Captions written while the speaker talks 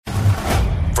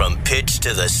pitch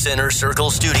to the Center Circle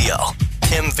studio.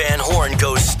 Tim Van Horn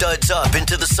goes studs up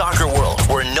into the soccer world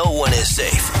where no one is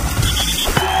safe.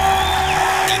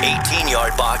 The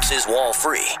 18-yard box is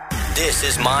wall-free. This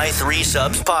is My Three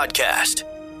Subs podcast,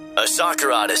 a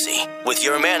soccer odyssey with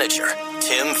your manager,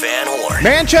 Tim Van Horn.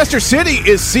 Manchester City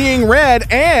is seeing red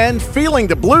and feeling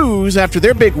the blues after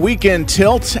their big weekend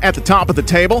tilt at the top of the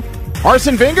table.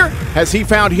 Arsene Wenger, has he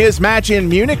found his match in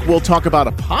Munich? We'll talk about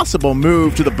a possible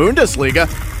move to the Bundesliga.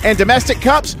 And domestic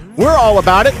cups, we're all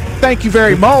about it. Thank you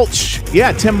very much.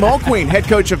 Yeah, Tim Mulqueen, head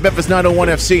coach of Memphis 901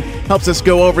 FC, helps us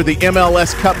go over the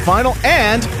MLS Cup final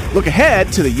and look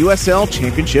ahead to the USL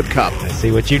Championship Cup. I see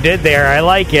what you did there. I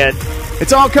like it.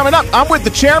 It's all coming up. I'm with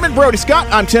the chairman, Brody Scott.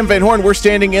 I'm Tim Van Horn. We're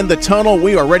standing in the tunnel.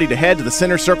 We are ready to head to the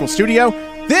Center Circle studio.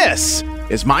 This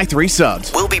is My Three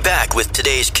Subs. We'll be back with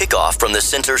today's kickoff from the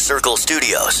Center Circle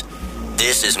studios.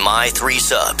 This is My Three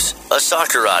Subs, a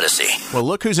soccer odyssey. Well,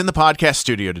 look who's in the podcast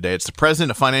studio today. It's the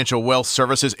president of Financial Wealth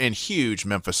Services and huge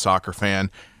Memphis soccer fan,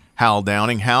 Hal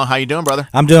Downing. Hal, how you doing, brother?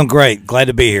 I'm doing great. Glad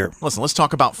to be here. Listen, let's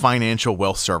talk about Financial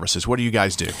Wealth Services. What do you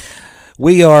guys do?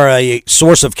 We are a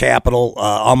source of capital,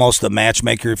 almost a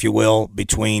matchmaker, if you will,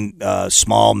 between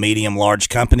small, medium, large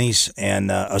companies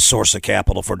and a source of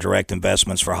capital for direct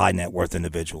investments for high net worth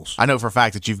individuals. I know for a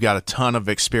fact that you've got a ton of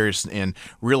experience in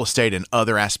real estate and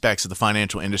other aspects of the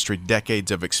financial industry, decades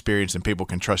of experience, and people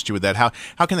can trust you with that. How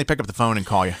can they pick up the phone and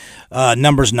call you?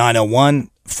 Number's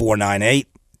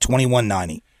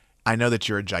 901-498-2190. I know that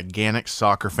you're a gigantic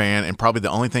soccer fan, and probably the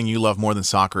only thing you love more than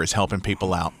soccer is helping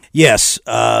people out. Yes,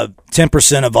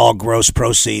 10% of all gross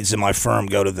proceeds in my firm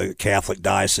go to the Catholic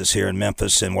Diocese here in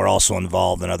Memphis, and we're also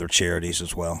involved in other charities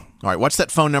as well. All right, what's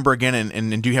that phone number again,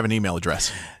 and do you have an email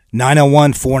address?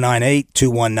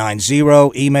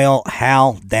 901-498-2190. Email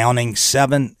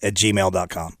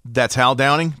haldowning7@gmail.com. That's Hal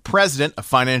Downing, president of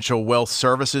Financial Wealth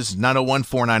Services,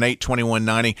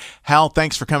 901-498-2190. Hal,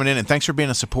 thanks for coming in, and thanks for being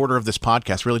a supporter of this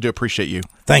podcast. Really do appreciate you.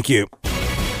 Thank you.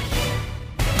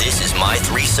 This is My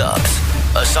Three Subs,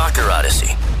 a soccer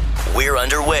odyssey. We're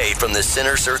underway from the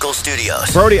Center Circle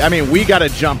studios. Brody, we got to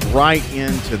jump right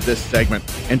into this segment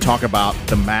and talk about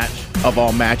the match of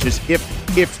all matches.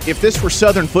 If this were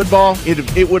Southern football,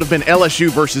 it would have been LSU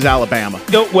versus Alabama.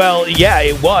 Oh, well, yeah,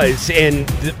 it was. And,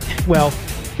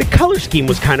 the color scheme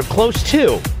was kind of close,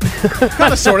 too.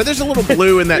 Kind of, sort of. There's a little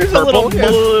blue in that There's purple. a little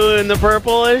blue in the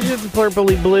purple. It's just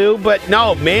purpley blue. But,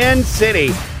 no, Man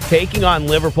City taking on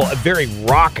Liverpool, a very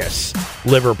raucous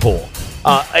Liverpool.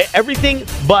 Everything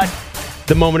but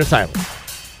the moment of silence.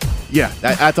 Yeah,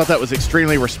 I thought that was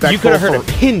extremely respectful. You could have heard a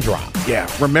pin drop. Yeah,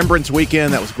 Remembrance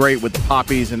Weekend, that was great with the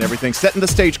poppies and everything. Setting the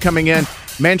stage coming in,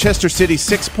 Manchester City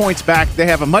 6 points back. They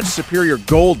have a much superior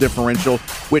goal differential,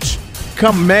 which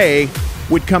come May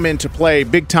would come into play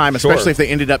big time, especially if they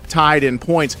ended up tied in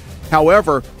points.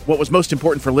 However, what was most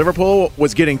important for Liverpool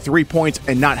was getting 3 points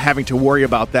and not having to worry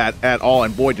about that at all.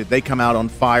 And boy, did they come out on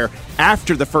fire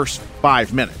after the first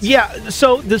 5 minutes. Yeah,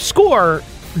 so the score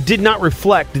did not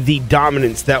reflect the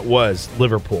dominance that was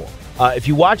Liverpool. If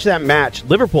you watch that match,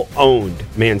 Liverpool owned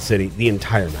Man City the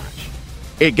entire match.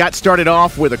 It got started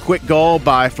off with a quick goal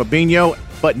by Fabinho,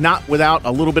 but not without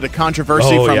a little bit of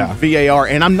controversy from VAR.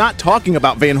 And I'm not talking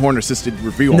about Van Horn-assisted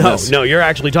review on this. No, you're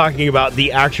actually talking about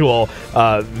the actual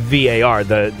VAR,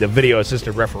 the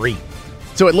video-assisted referee.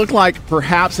 So it looked like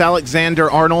perhaps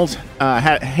Alexander-Arnold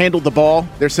handled the ball.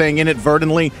 They're saying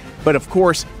inadvertently. But, of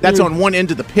course, that's on one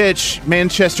end of the pitch.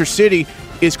 Manchester City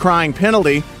is crying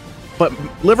penalty. But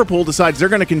Liverpool decides they're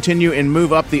going to continue and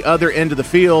move up the other end of the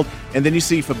field. And then you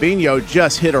see Fabinho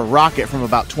just hit a rocket from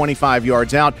about 25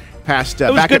 yards out past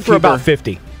it was backup good for keeper. about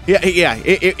 50. Yeah,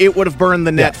 it would have burned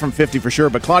the net from 50 for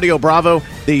sure. But Claudio Bravo,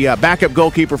 the backup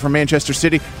goalkeeper for Manchester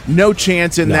City, no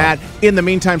chance in that. In the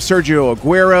meantime, Sergio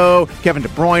Aguero, Kevin De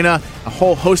Bruyne, a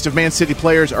whole host of Man City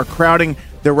players are crowding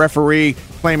the referee,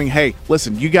 claiming, hey,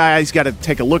 listen, you guys got to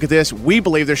take a look at this. We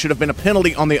believe there should have been a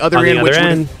penalty on the other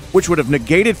end, which would have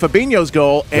negated Fabinho's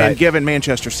goal and given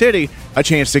Manchester City a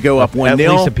chance to go up 1-0. At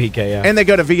least a PK, yeah. And they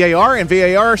go to VAR, and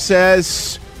VAR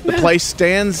says the play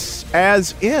stands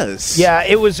as is. Yeah,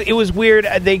 it was weird.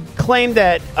 They claimed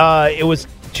that it was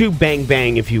too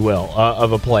bang, if you will,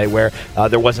 of a play where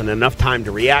there wasn't enough time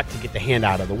to react to get the hand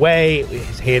out of the way.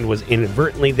 His hand was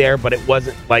inadvertently there, but it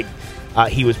wasn't like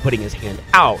he was putting his hand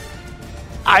out.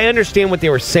 I understand what they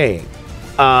were saying.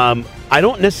 I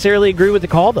don't necessarily agree with the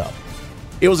call, though.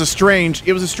 It was a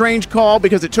strange call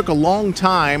because it took a long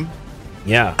time.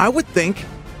 Yeah. I would think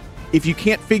if you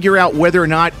can't figure out whether or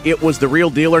not it was the real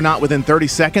deal or not within 30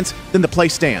 seconds, then the play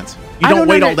stands. You don't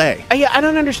wait all day. I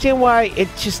don't understand why it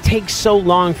just takes so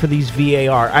long for these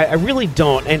VAR. I really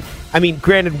don't. And I mean,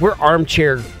 granted, we're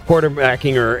armchair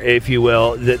quarterbacking, or if you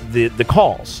will, the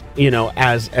calls,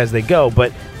 as they go.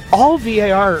 But all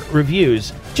VAR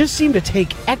reviews just seem to take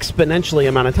exponentially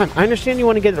amount of time. I understand you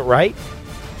want to get it right,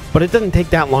 but it doesn't take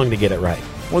that long to get it right.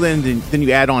 Well, then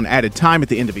you add on added time at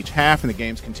the end of each half, and the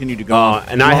games continue to go on.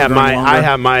 And I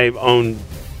have my own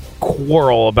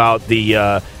quarrel about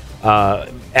the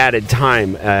added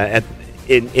time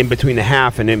in between the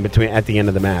half and at the end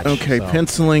of the match. Okay, so.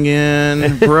 Penciling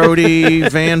in Brody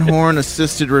Van Horn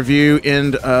assisted review,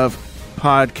 end of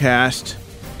podcast,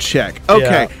 check.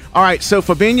 Okay, all right. So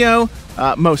Fabinho,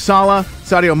 Mo Salah,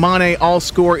 Sadio Mane all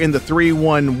score in the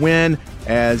 3-1 win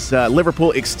as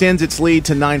Liverpool extends its lead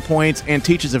to 9 points and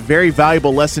teaches a very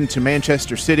valuable lesson to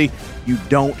Manchester City. You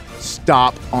don't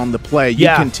stop on the play. You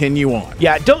continue on.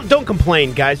 Yeah, don't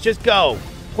complain, guys. Just go.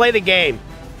 Play the game.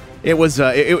 It was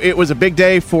a big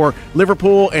day for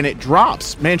Liverpool, and it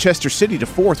drops Manchester City to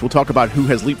 4th. We'll talk about who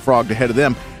has leapfrogged ahead of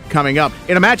them coming up.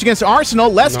 In a match against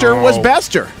Arsenal, Leicester was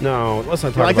Bester. No, let's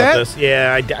not talk about this.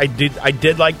 Yeah, I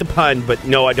did like the pun, but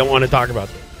no, I don't want to talk about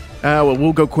this. Well,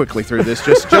 we'll go quickly through this,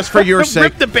 just for your sake.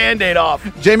 Rip the Band-Aid off.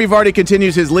 Jamie Vardy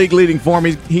continues his league-leading form.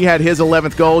 He had his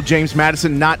 11th goal. James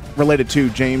Maddison, not related to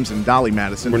James and Dolly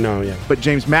Madison. But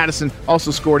James Maddison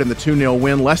also scored in the 2-0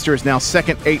 win. Leicester is now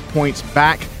second, 8 points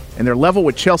back, and they're level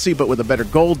with Chelsea, but with a better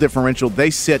goal differential.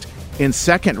 They sit in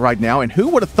second right now, and who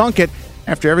would have thunk it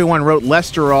after everyone wrote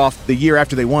Leicester off the year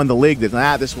after they won the league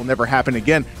that, this will never happen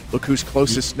again. Look who's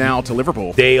closest now to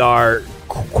Liverpool. They are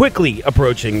quickly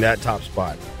approaching that top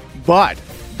spot. But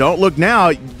don't look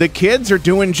now. The kids are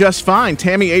doing just fine.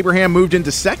 Tammy Abraham moved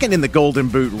into second in the Golden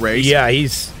Boot race. Yeah,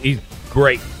 he's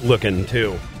great looking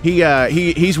too.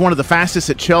 He's one of the fastest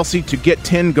at Chelsea to get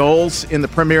 10 goals in the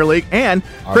Premier League. And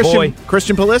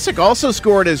Christian Pulisic also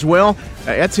scored as well.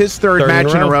 That's his third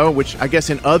match in a row, which I guess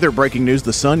in other breaking news,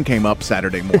 the sun came up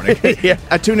Saturday morning. Yeah.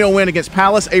 A 2-0 win against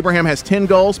Palace. Abraham has 10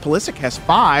 goals. Pulisic has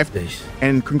 5.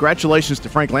 And congratulations to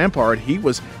Frank Lampard. He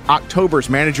was October's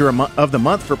manager of the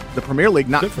month for the Premier League.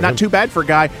 Not too bad for a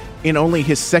guy in only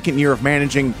his second year of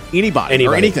managing anybody.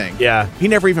 Or anything. Yeah. He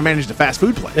never even managed a fast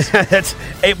food place.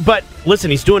 But listen,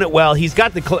 he's doing it well. He's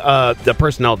got the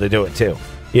personnel to do it too.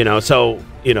 So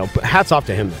hats off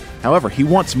to him. However, he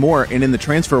wants more, and in the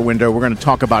transfer window, we're going to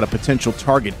talk about a potential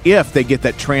target if they get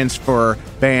that transfer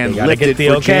ban lifted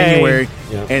for January.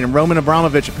 Yeah. And Roman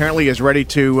Abramovich apparently is ready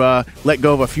to let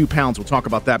go of a few pounds. We'll talk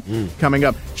about that coming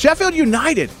up. Sheffield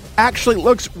United actually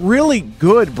looks really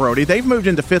good, Brody. They've moved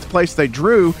into 5th place. They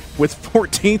drew with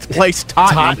 14th place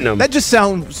Tottenham. That just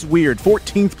sounds weird.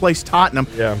 14th place Tottenham.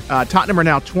 Yeah. Tottenham are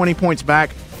now 20 points back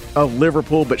of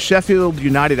Liverpool, but Sheffield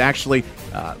United actually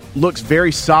looks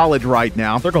very solid right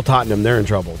now. Circle Tottenham, they're in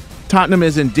trouble. Tottenham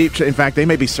is in deep in fact, they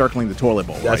may be circling the toilet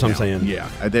bowl. That's what I'm saying. Yeah,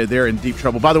 they're in deep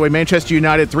trouble. By the way, Manchester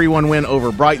United 3-1 win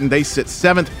over Brighton. They sit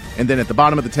 7th, and then at the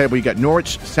bottom of the table, you got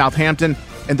Norwich, Southampton,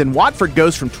 and then Watford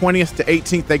goes from 20th to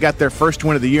 18th. They got their first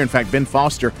win of the year. In fact, Ben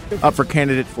Foster up for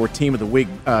candidate for Team of the Week.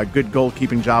 Good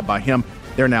goalkeeping job by him.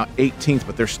 They're now 18th,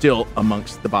 but they're still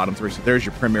amongst the bottom 3. So there's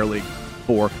your Premier League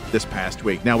for this past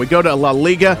week. Now we go to La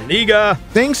Liga.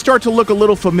 Things start to look a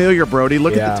little familiar, Brody.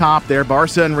 Look at the top there.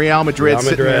 Barca and Real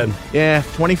Madrid. Yeah,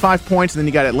 25 points. And then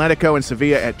you got Atletico and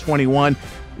Sevilla at 21,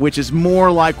 which is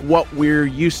more like what we're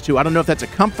used to. I don't know if that's a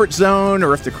comfort zone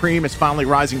or if the cream is finally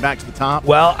rising back to the top.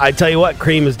 Well, I tell you what,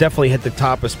 cream has definitely hit the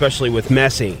top, especially with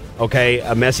Messi. Okay,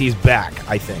 Messi's back,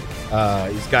 I think.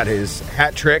 He's got his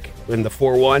hat trick in the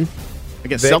 4-1.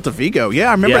 Against Celta Vigo. Yeah,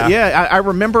 I remember. Yeah, I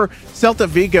remember Celta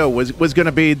Vigo was going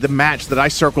to be the match that I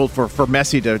circled for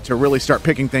Messi to really start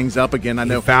picking things up again. I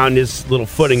know. He found his little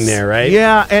footing there, right?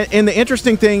 Yeah, and the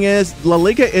interesting thing is La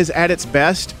Liga is at its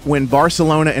best when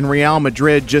Barcelona and Real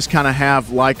Madrid just kind of have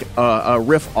like a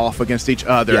riff off against each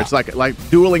other. Yeah. It's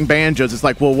like dueling banjos. It's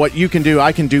like, well, what you can do,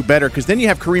 I can do better. Because then you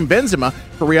have Karim Benzema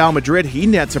for Real Madrid. He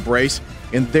nets a brace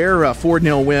in their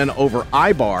 4-0 win over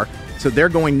Eibar. So they're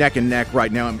going neck and neck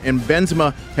right now. And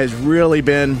Benzema has really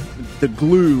been the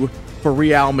glue for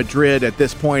Real Madrid at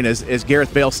this point as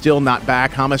Gareth Bale still not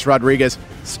back. James Rodriguez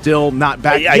still not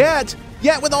back yet.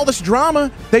 Yet with all this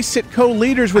drama, they sit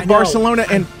co-leaders with Barcelona.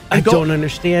 And I don't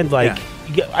understand. Why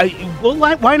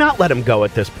not let him go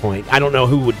at this point? I don't know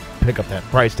who would pick up that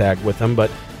price tag with him. But,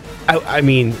 I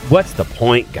mean, what's the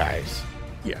point, guys?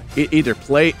 Yeah, either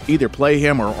play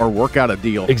him or work out a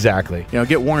deal. Exactly.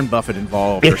 Get Warren Buffett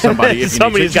involved or somebody.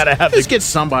 Somebody's got to have. Just get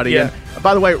somebody. Yeah. And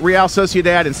by the way, Real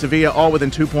Sociedad and Sevilla all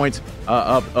within 2 points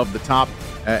of the top.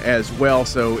 as well.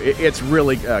 So it's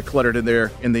really cluttered in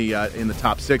there in the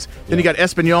top 6. Then you got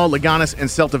Espanyol, Leganes, and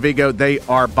Celta Vigo. They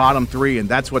are bottom 3, and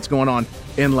that's what's going on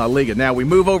in La Liga. Now we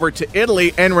move over to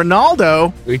Italy, and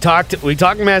Ronaldo. We talked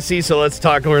Messi, so let's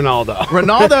talk Ronaldo.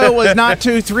 Ronaldo was not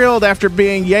too thrilled after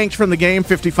being yanked from the game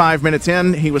 55 minutes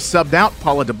in. He was subbed out.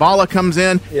 Paulo Dybala comes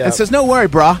in and says, "No worry,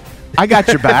 brah. I got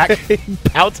your back." He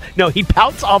pouts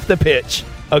off the pitch,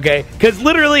 okay? Because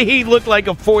literally he looked like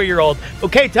a 4-year-old.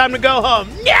 Okay, time to go home.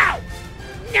 No!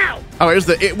 Oh,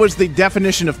 it was the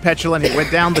definition of petulant. He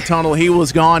went down the tunnel. He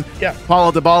was gone. Yeah.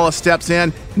 Paulo Dybala steps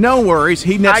in. No worries.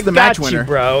 He nets the match winner. I got you,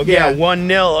 bro. Yeah,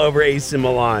 1-0 over AC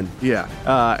Milan. Yeah.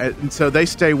 And so they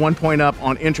stay 1 point up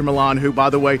on Inter Milan, who, by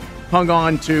the way, hung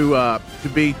on to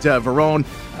beat Verona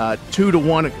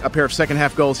 2-1. A pair of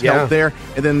second-half goals held there.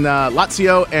 And then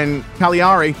Lazio and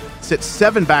Cagliari sit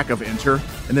 7 back of Inter.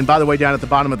 And then, by the way, down at the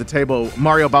bottom of the table,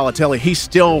 Mario Balotelli, he's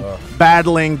still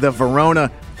battling the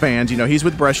Verona fans. He's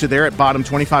with Brescia there at bottom,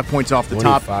 25 points off the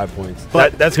top. 25 points.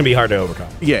 But that's going to be hard to overcome.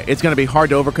 Yeah, it's going to be hard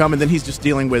to overcome. And then he's just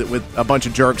dealing with a bunch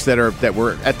of jerks that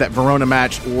were at that Verona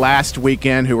match last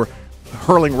weekend who were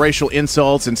hurling racial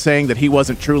insults and saying that he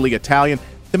wasn't truly Italian.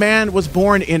 The man was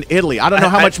born in Italy. I don't know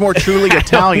how much more truly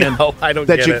Italian I don't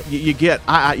that get you get.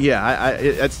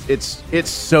 It's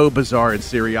so bizarre in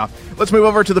Serie A. Let's move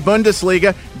over to the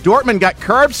Bundesliga. Dortmund got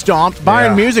curb stomped.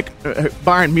 Bayern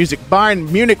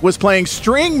Munich was playing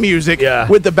string music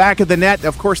with the back of the net.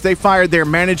 Of course, they fired their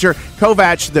manager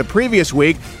Kovac the previous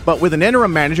week, but with an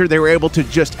interim manager, they were able to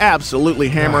just absolutely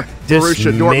hammer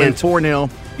Borussia Dortmund 4-0.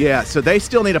 Yeah, so they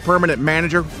still need a permanent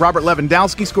manager. Robert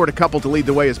Lewandowski scored a couple to lead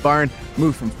the way as Bayern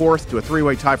moved from 4th to a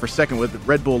 3-way tie for 2nd with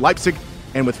Red Bull Leipzig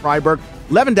and with Freiburg.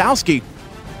 Lewandowski,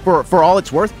 for all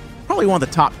it's worth, probably one of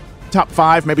the top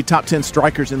 5, maybe top 10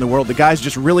 strikers in the world. The guy's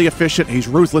just really efficient. He's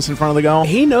ruthless in front of the goal.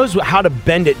 He knows how to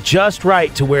bend it just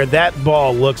right to where that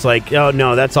ball looks like, oh,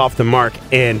 no, that's off the mark.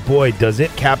 And, boy, does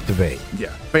it captivate. Yeah,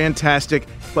 fantastic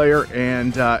player.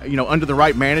 And, under the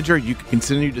right manager, you can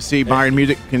continue to see Bayern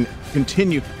Munich can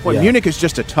continue. Boy, Munich is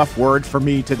just a tough word for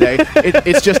me today.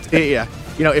 It's just,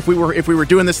 if we were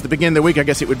doing this at the beginning of the week, I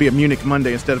guess it would be a Munich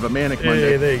Monday instead of a Manic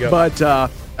Monday. Yeah, there you go. But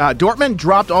Dortmund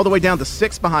dropped all the way down to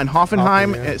 6th behind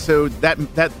Hoffenheim, so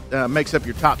that makes up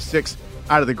your top 6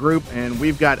 out of the group. And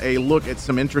we've got a look at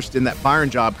some interest in that Bayern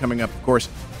job coming up, of course,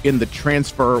 in the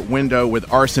transfer window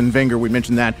with Arsene Wenger. We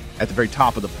mentioned that at the very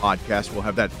top of the podcast. We'll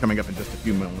have that coming up in just a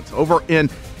few moments. Over in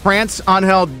France,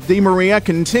 Angel Di Maria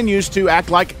continues to act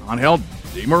like Angel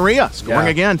Di Maria, scoring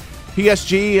again.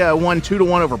 PSG won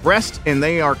 2-1 over Brest, and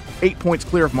they are 8 points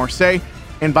clear of Marseille.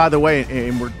 And by the way,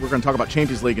 and we're going to talk about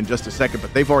Champions League in just a second,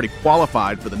 but they've already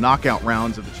qualified for the knockout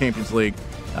rounds of the Champions League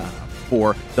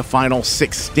for the final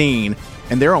 16.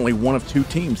 And they're only one of 2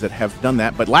 teams that have done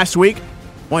that. But last week,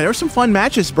 boy, there were some fun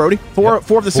matches, Brody. Four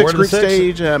of the 6 group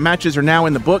stage matches are now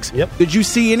in the books. Yep. Did you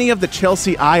see any of the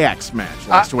Chelsea-Ajax match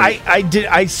last week? I did.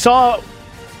 I saw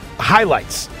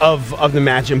highlights of the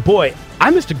match, and boy,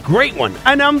 I missed a great one.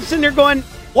 And I'm sitting there going,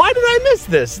 why did I miss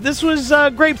this? This was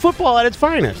great football at its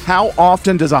finest. How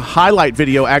often does a highlight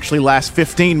video actually last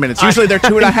 15 minutes? Usually they're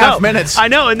 2.5 minutes. I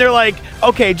know, and they're like,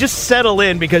 okay, just settle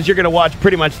in because you're going to watch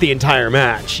pretty much the entire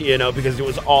match, because it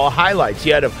was all highlights.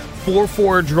 You had a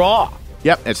 4-4 draw.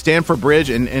 Yep, at Stamford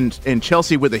Bridge and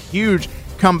Chelsea with a huge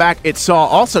comeback. It saw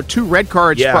also 2 red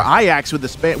cards for Ajax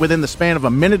within the span of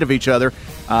a minute of each other.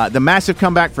 The massive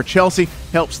comeback for Chelsea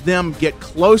helps them get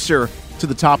closer to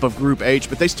the top of Group H,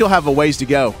 but they still have a ways to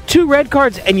go. 2 red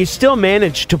cards, and you still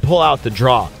managed to pull out the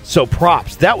draw. So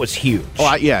props. That was huge.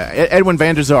 Oh, Edwin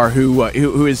van der Sar,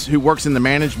 who works in the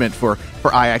management for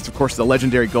Ajax, of course, the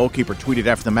legendary goalkeeper, tweeted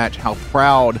after the match how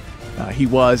proud he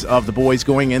was of the boys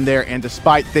going in there, and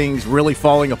despite things really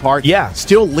falling apart,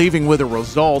 still leaving with a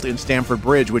result in Stamford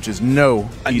Bridge, which is no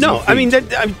easy feat. I mean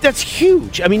that's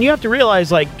huge. I mean, you have to realize,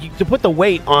 to put the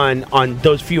weight on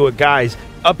those few guys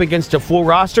up against a full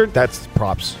roster, that's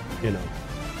props.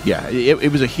 Yeah,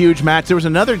 it was a huge match. There was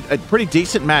a pretty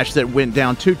decent match that went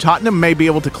down too. Tottenham may be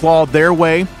able to claw their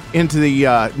way into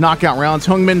the knockout rounds.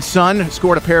 Heung-min Son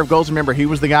scored a pair of goals. Remember, he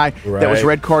was the guy that was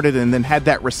red carded and then had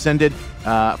that rescinded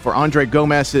for Andre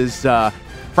Gomez's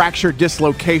fracture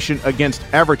dislocation against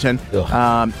Everton.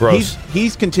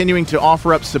 He's continuing to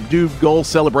offer up subdued goal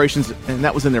celebrations, and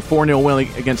that was in their 4-0 win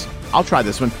against, I'll try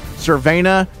this one,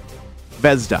 Cervena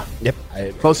Zvezda. Yep.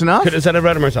 Close enough? Could have said it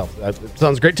better myself. That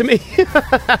sounds great to me.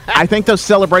 I think those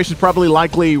celebrations probably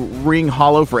likely ring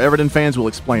hollow for Everton fans. We'll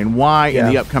explain why in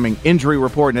the upcoming injury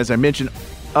report. And as I mentioned,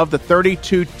 of the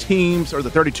 32 teams or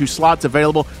the 32 slots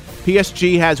available,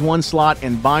 PSG has 1 slot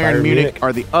and Bayern Munich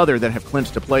are the other that have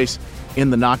clinched a place in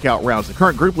the knockout rounds. The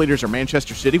current group leaders are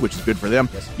Manchester City, which is good for them,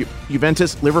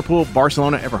 Juventus, Liverpool,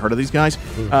 Barcelona, ever heard of these guys?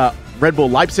 Red Bull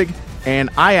Leipzig, and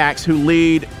Ajax, who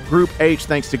lead Group H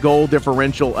thanks to goal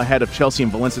differential ahead of Chelsea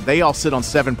and Valencia. They all sit on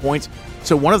 7 points.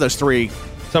 So one of those three,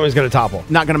 somebody's going to topple.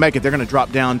 Not going to make it. They're going to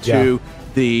drop down to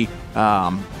the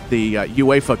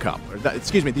UEFA Cup.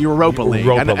 The Europa League.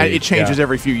 It changes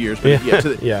every few years, but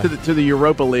to the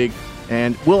Europa League.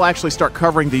 And we'll actually start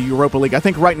covering the Europa League. I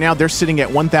think right now they're sitting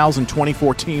at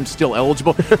 1,024 teams still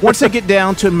eligible. Once they get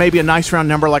down to maybe a nice round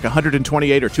number like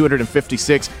 128 or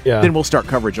 256, then we'll start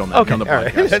coverage on that. Okay, on the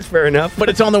podcast. Right. That's fair enough. But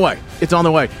it's on the way.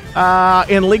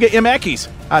 In Liga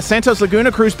MX, Santos Laguna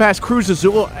cruised past Cruz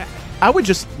Azul.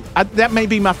 That may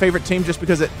be my favorite team just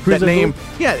because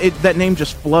that name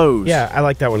just flows. Yeah, I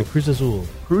like that one. Cruz Azul.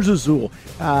 Cruz Azul.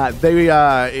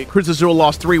 Cruz Azul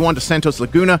lost 3-1 to Santos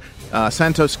Laguna.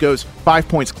 Santos goes 5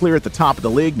 points clear at the top of the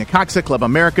league. Necaxa, Club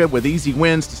America with easy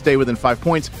wins to stay within 5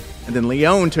 points. And then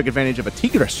Leon took advantage of a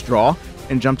Tigres draw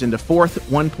and jumped into fourth,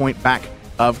 1 point back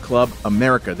of Club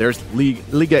America. There's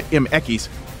Liga MX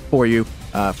for you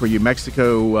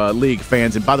Mexico League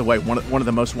fans. And by the way, one of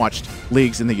the most watched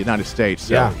leagues in the United States.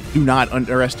 So do not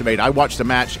underestimate. I watched a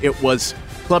match. It was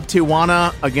Club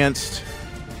Tijuana against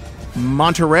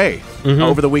Monterrey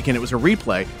over the weekend. It was a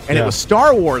replay, and it was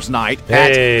Star Wars night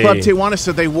at Club Tijuana.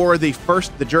 So they wore the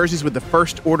jerseys with the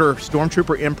First Order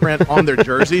Stormtrooper imprint on their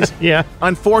jerseys.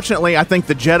 Unfortunately, I think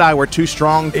the Jedi were too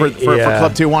strong for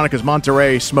Club Tijuana because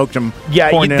Monterrey smoked them.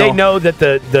 They know that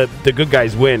the good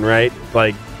guys win, right?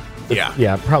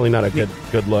 Probably not a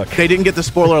good look. They didn't get the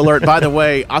spoiler alert. By the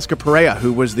way, Oscar Pereira,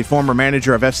 who was the former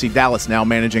manager of FC Dallas, now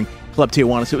managing Club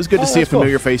Tijuana. So it was good to see a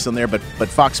familiar face on there, but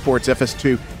Fox Sports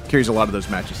FS2 carries a lot of those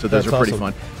matches, so those are pretty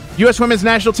fun. U.S. women's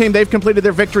national team, they've completed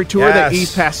their victory tour. They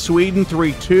eased past Sweden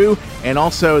 3-2, and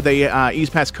also they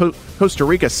eased past Costa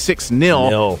Rica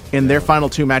 6-0 in their final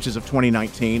two matches of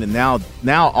 2019. And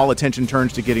now all attention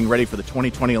turns to getting ready for the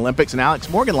 2020 Olympics. And Alex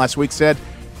Morgan last week said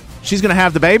she's going to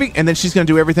have the baby, and then she's going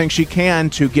to do everything she can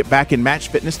to get back in match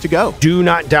fitness to go. Do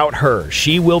not doubt her.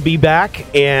 She will be back,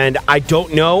 and I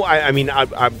don't know. I'm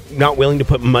not willing to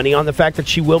put money on the fact that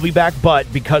she will be back, but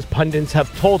because pundits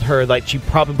have told her that she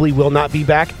probably will not be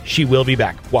back, she will be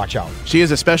back. Watch out. She is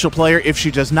a special player. If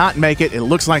she does not make it, it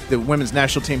looks like the women's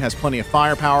national team has plenty of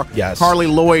firepower. Yes. Carly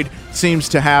Lloyd seems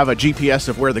to have a GPS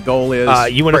of where the goal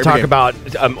is. You want to talk about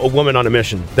a woman on a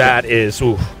mission. That is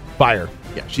fire.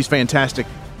 Yeah, she's fantastic.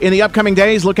 In the upcoming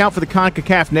days, look out for the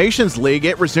CONCACAF Nations League.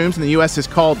 It resumes, and the U.S. has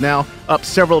called now up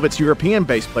several of its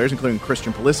European-based players, including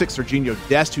Christian Pulisic, Serginho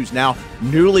Dest, who's now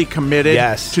newly committed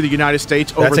to the United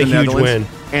States over the Netherlands. Huge win.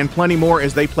 And plenty more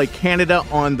as they play Canada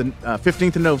on the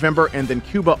 15th of November and then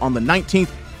Cuba on the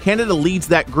 19th. Canada leads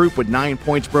that group with 9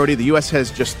 points, Brody. The U.S. has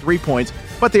just 3 points,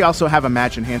 but they also have a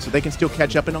match in hand, so they can still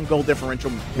catch up and on goal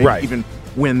differential and even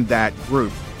win that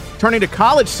group. Turning to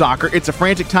college soccer, it's a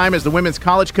frantic time as the Women's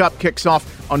College Cup kicks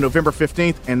off on November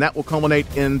 15th, and that will culminate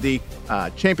in the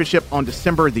championship on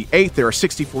December the 8th. There are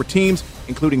 64 teams,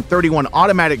 including 31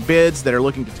 automatic bids that are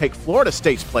looking to take Florida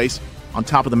State's place on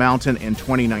top of the mountain in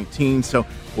 2019. So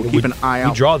we'll keep an eye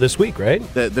out. We draw this week, right?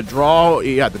 The draw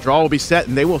will be set,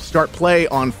 and they will start play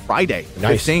on Friday, the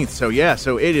 15th.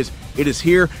 So it is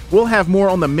here. We'll have more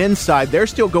on the men's side. They're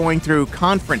still going through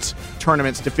conference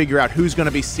tournaments to figure out who's going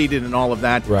to be seeded and all of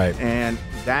that. Right. And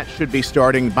that should be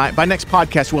starting by next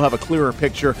podcast. We'll have a clearer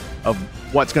picture of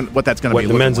what that's going to be. What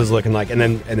the men's is looking like, and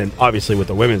then obviously what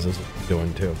the women's is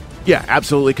doing too. Yeah,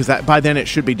 absolutely. Because by then it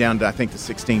should be down to I think the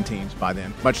 16 teams by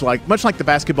then. Much like the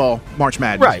basketball March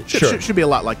Madness. Right. Should be a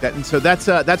lot like that. And so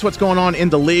that's what's going on in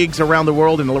the leagues around the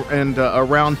world and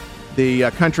around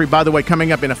the country. By the way,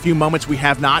 coming up in a few moments, we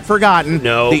have not forgotten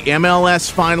the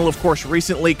MLS final, of course,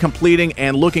 recently completing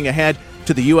and looking ahead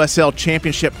to the USL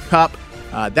Championship Cup.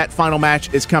 That final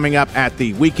match is coming up at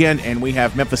the weekend, and we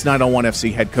have Memphis 901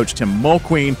 FC head coach Tim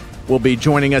Mulqueen will be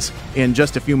joining us in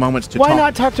just a few moments to talk. Why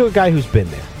not talk to a guy who's been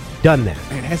there, done that?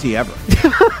 Man, has he ever?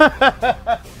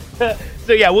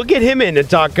 So, we'll get him in to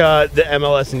talk the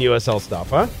MLS and USL stuff,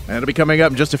 huh? That'll be coming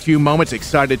up in just a few moments.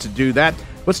 Excited to do that.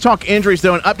 Let's talk injuries,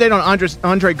 though. An update on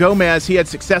Andre Gomez. He had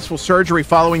successful surgery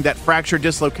following that fracture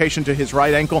dislocation to his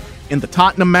right ankle in the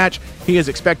Tottenham match. He is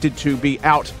expected to be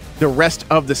out the rest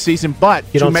of the season, but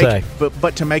to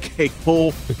make a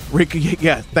full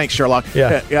thanks, Sherlock.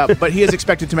 But he is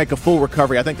expected to make a full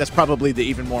recovery. I think that's probably the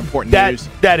even more important news.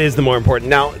 That is the more important.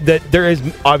 Now, there is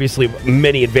obviously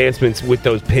many advancements with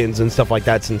those pins and stuff like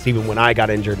that since even when I got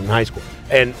injured in high school.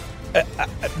 And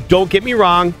don't get me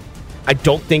wrong, I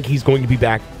don't think he's going to be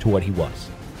back to what he was.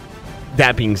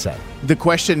 That being said, the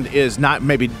question is not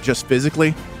maybe just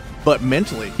physically, but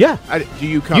mentally, Yeah.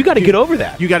 You got to get over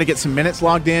that. You got to get some minutes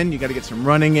logged in. You got to get some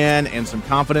running in and some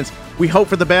confidence. We hope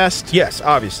for the best. Yes,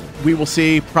 obviously. We will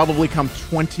see probably come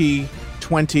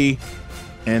 2020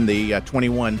 and the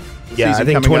 21 Yeah, season I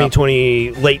think coming up.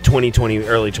 2020, late 2020,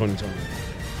 early 2020.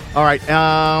 All right.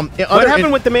 What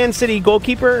happened with the Man City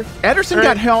goalkeeper? Ederson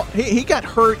got help. He got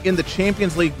hurt in the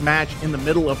Champions League match in the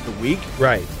middle of the week.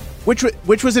 Right.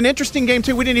 Which was an interesting game,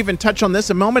 too. We didn't even touch on this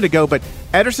a moment ago, but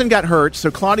Ederson got hurt, so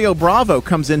Claudio Bravo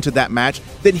comes into that match.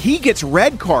 Then he gets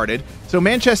red carded, so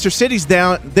Manchester City's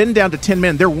down to 10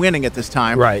 men. They're winning at this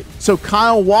time. Right. So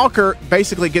Kyle Walker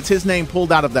basically gets his name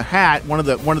pulled out of the hat, one of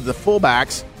the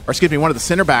fullbacks, or excuse me, one of the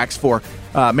center backs for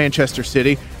Manchester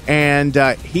City, and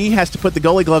he has to put the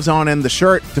goalie gloves on and the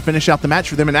shirt to finish out the match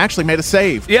for them, and actually made a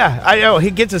save. Yeah, I know.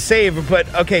 He gets a save,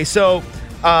 but okay, so,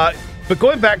 but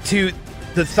going back to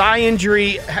the thigh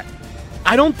injury,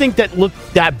 I don't think that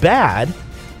looked that bad,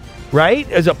 right?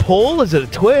 Is it a pull? Is it a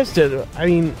twist? I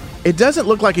mean, it doesn't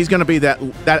look like he's going to be that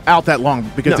out that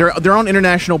long because they're on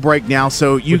international break now.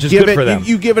 So you Which is give good it for them.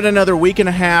 You give it another week and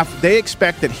a half. They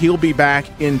expect that he'll be back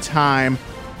in time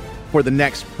for the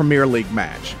next Premier League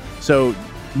match. So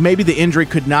maybe the injury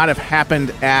could not have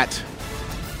happened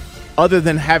other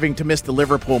than having to miss the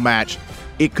Liverpool match.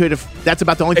 It could have. That's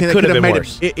about the only thing that could have made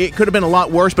worse. it could have been a lot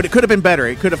worse, but it could have been better.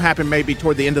 It could have happened maybe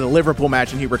toward the end of the Liverpool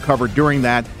match, and he recovered during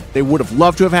that. They would have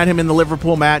loved to have had him in the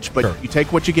Liverpool match, but you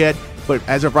take what you get. But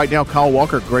as of right now, Kyle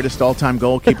Walker, greatest all-time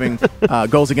goalkeeping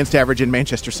goals against average in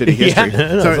Manchester City history.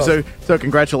 Yeah. So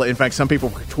congratulate. In fact, some people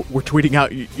were tweeting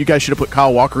out, "You guys should have put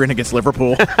Kyle Walker in against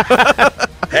Liverpool."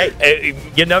 hey,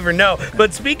 you never know.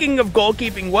 But speaking of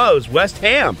goalkeeping woes, West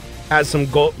Ham has some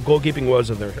goalkeeping woes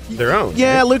of their own.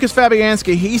 Yeah, right? Lucas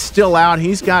Fabianski, he's still out.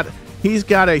 He's got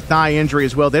a thigh injury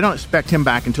as well. They don't expect him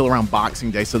back until around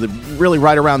Boxing Day. So they're really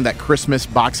right around that Christmas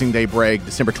Boxing Day break,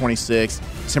 December 26th,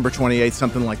 December 28th,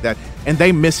 something like that. And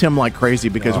they miss him like crazy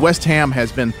because West Ham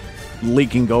has been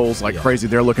leaking goals like crazy.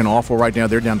 They're looking awful right now.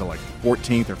 They're down to like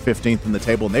 14th or 15th in the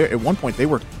table. And at one point, they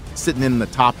were sitting in the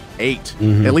top 8,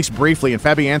 at least briefly. And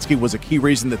Fabianski was a key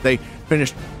reason that they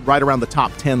finished right around the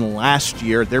top 10 last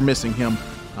year. They're missing him,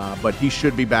 but he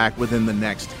should be back within the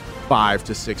next 5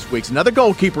 to 6 weeks. Another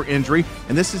goalkeeper injury,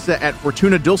 and this is at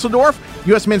Fortuna Düsseldorf.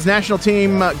 U.S. men's national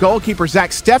team goalkeeper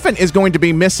Zach Steffen is going to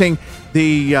be missing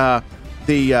the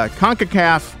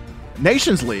CONCACAF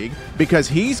Nations League because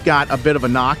he's got a bit of a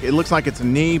knock. It looks like it's a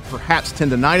knee, perhaps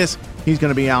tendonitis. He's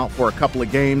going to be out for a couple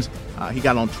of games. He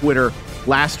got on Twitter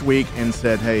last week and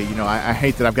said, hey, I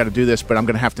hate that I've got to do this, but I'm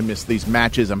going to have to miss these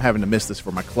matches. I'm having to miss this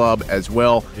for my club as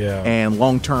well. Yeah. And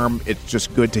long term, it's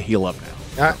just good to heal up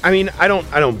now. I mean, I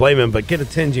don't blame him, but get a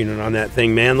TENS unit on that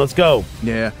thing, man. Let's go.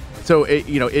 Yeah. So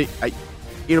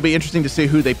it'll be interesting to see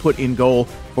who they put in goal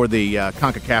for the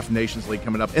CONCACAF Nations League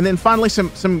coming up. And then finally, some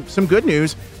good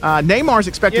news. Neymar's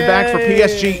expected back for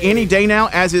PSG any day now,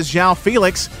 as is João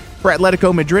Felix for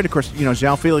Atletico Madrid. Of course,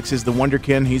 João Felix is the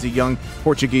wonderkin. He's a young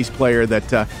Portuguese player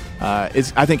that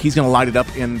I think he's going to light it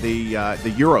up in the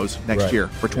Euros next year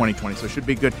for 2020. So it should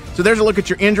be good. So there's a look at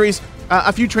your injuries.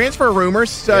 A few transfer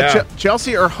rumors.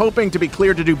 Chelsea are hoping to be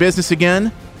cleared to do business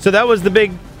again. So that was the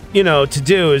big, to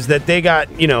do is that they got,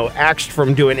 axed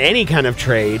from doing any kind of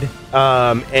trade.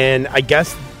 And I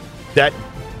guess that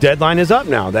deadline is up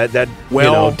now. That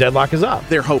deadlock is up.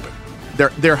 They're hoping.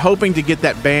 They're hoping to get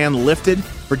that ban lifted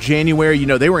for January.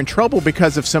 They were in trouble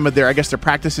because of some of their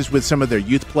practices with some of their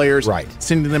youth players,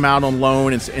 sending them out on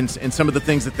loan and some of the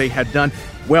things that they had done.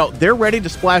 Well, they're ready to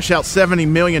splash out $70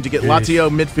 million to get Lazio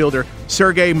midfielder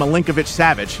Sergej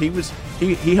Milinkovic-Savic.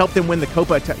 He helped them win the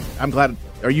Copa. I'm glad.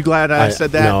 Are you glad I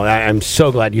said that? No, I'm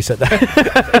so glad you said that.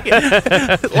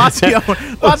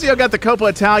 Lazio got the Coppa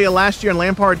Italia last year, and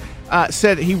Lampard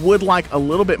said he would like a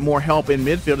little bit more help in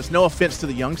midfield. It's no offense to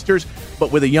the youngsters,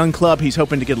 but with a young club, he's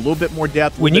hoping to get a little bit more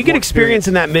depth. When you get experience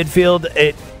in that midfield,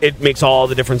 it makes all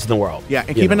the difference in the world. Yeah,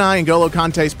 and keep an eye on N'Golo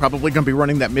Kante. Is probably going to be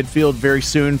running that midfield very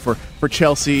soon for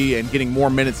Chelsea and getting more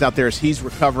minutes out there as he's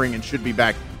recovering and should be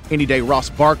back any day.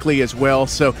 Ross Barkley as well.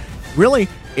 So really,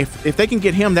 if they can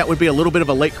get him, that would be a little bit of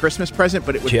a late Christmas present,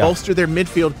 but it would bolster their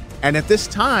midfield. And at this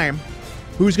time,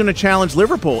 who's going to challenge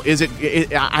Liverpool?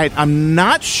 I'm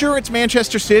not sure it's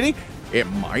Manchester City. It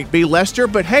might be Leicester.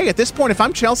 But, hey, at this point, if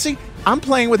I'm Chelsea, I'm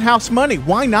playing with house money.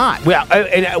 Why not? Well,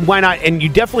 and why not? And you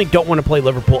definitely don't want to play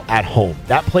Liverpool at home.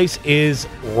 That place is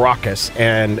raucous,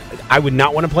 and I would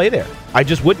not want to play there. I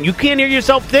just wouldn't. You can't hear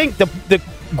yourself think. The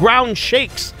ground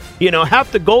shakes.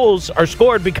 Half the goals are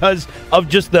scored because of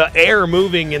just the air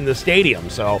moving in the stadium.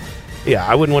 So, yeah,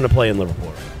 I wouldn't want to play in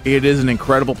Liverpool. It is an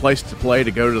incredible place to play, to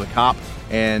go to the Kop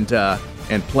and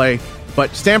play.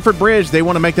 But Stamford Bridge, they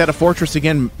want to make that a fortress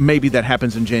again. Maybe that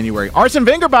happens in January. Arsene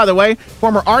Wenger, by the way,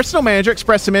 former Arsenal manager,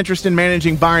 expressed some interest in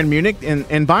managing Bayern Munich, and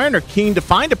Bayern are keen to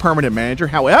find a permanent manager.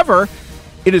 However,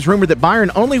 it is rumored that Bayern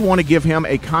only want to give him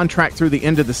a contract through the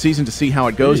end of the season to see how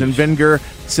it goes. And Wenger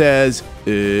says,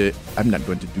 I'm not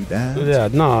going to do that. Yeah,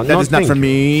 no, that is not for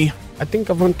me. I think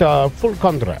I want a full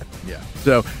contract. Yeah.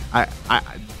 So I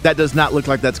that does not look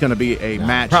like that's going to be a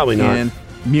match in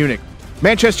Munich.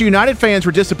 Manchester United fans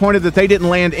were disappointed that they didn't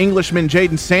land Englishman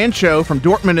Jadon Sancho from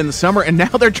Dortmund in the summer, and now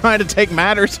they're trying to take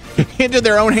matters into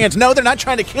their own hands. No, they're not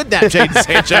trying to kidnap Jadon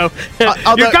Sancho.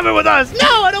 You're coming with us.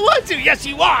 No, I don't want to. Yes,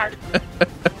 you are.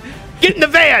 Get in the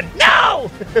van.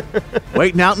 No!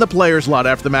 Waiting out in the players' lot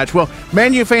after the match. Well,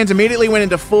 Man U fans immediately went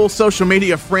into full social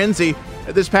media frenzy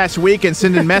this past week and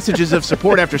sending messages of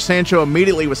support after Sancho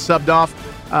immediately was subbed off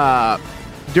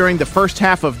during the first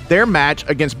half of their match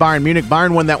against Bayern Munich.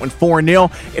 Bayern won that one 4-0.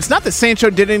 It's not that Sancho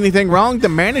did anything wrong. The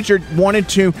manager wanted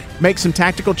to make some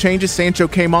tactical changes. Sancho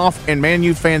came off, and Man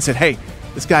U fans said, hey,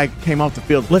 this guy came off the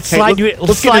field. Let's slide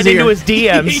into his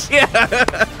DMs.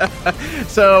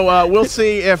 So we'll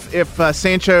see if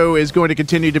Sancho is going to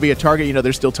continue to be a target. You know,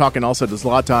 they're still talking also to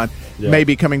Zlatan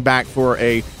maybe coming back for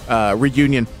a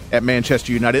reunion at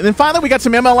Manchester United. And then finally, we got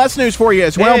some MLS news for you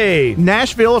as well. Hey.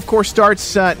 Nashville, of course,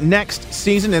 starts next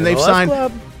season, and they've signed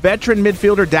veteran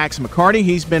midfielder Dax McCarty.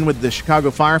 He's been with the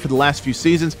Chicago Fire for the last few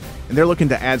seasons, and they're looking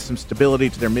to add some stability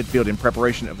to their midfield in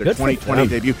preparation of their 2020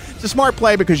 debut. It's a smart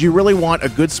play because you really want a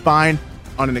good spine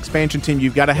on an expansion team.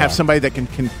 You've got to have somebody that can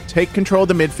take control of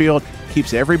the midfield,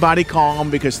 keeps everybody calm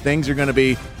because things are going to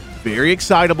be very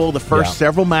excitable the first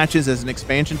several matches as an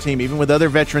expansion team. Even with other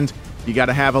veterans, you got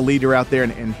to have a leader out there,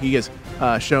 and he has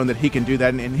shown that he can do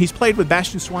that. And he's played with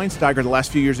Bastian Schweinsteiger the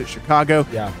last few years at Chicago,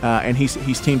 and he's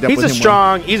teamed up with him.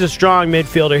 He's a strong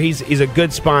midfielder. He's a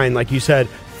good spine, like you said,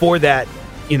 for that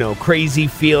crazy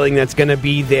feeling that's going to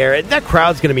be there. That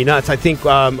crowd's going to be nuts. I think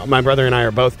my brother and I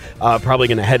are both probably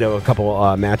going to head to a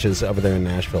couple matches over there in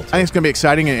Nashville, too. I think it's going to be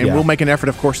exciting, and we'll make an effort,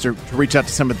 of course, to reach out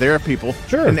to some of their people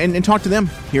and talk to them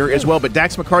here as well. But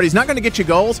Dax McCarty's not going to get you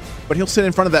goals, but he'll sit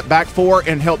in front of that back four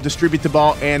and help distribute the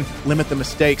ball and limit the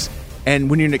mistakes. And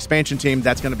when you're an expansion team,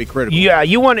 that's going to be critical. Yeah,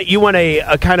 you want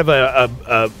a kind of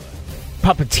a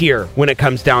puppeteer when it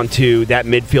comes down to that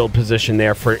midfield position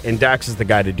there, and Dax is the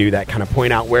guy to do that, kind of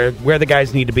point out where the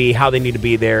guys need to be, how they need to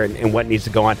be there, and what needs to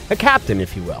go on. A captain,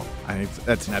 if you will.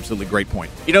 That's an absolutely great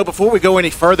point. Before we go any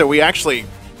further, we actually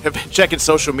have been checking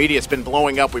social media. It's been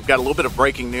blowing up. We've got a little bit of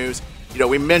breaking news.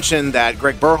 We mentioned that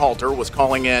Greg Berhalter was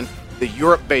calling in the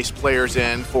Europe-based players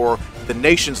in for the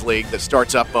Nations League that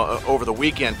starts up over the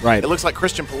weekend. Right. It looks like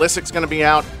Christian Pulisic's going to be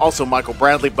out. Also, Michael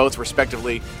Bradley, both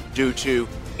respectively due to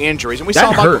injuries. And we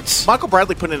saw Michael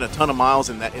Bradley put in a ton of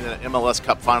miles in an MLS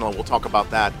Cup final, and we'll talk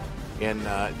about that in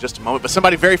just a moment. But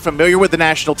somebody very familiar with the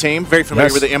national team, very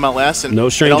familiar with the MLS, and, no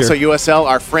stranger. And also USL,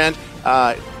 our friend.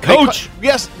 Coach.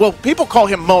 Yes, well, people call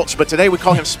him Mulch, but today we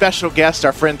call him special guest,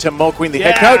 our friend Tim Mulqueen, the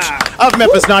head coach of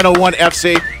Memphis 901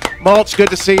 FC. Mulch, good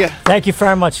to see you. Thank you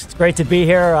very much. It's great to be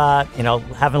here.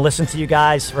 Having listened to you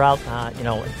guys throughout,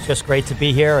 it's just great to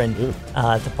be here and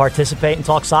to participate and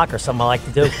talk soccer, something I like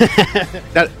to do.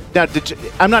 Now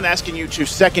I'm not asking you to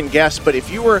second guess, but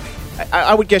if you were,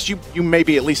 I would guess you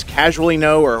maybe at least casually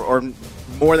know or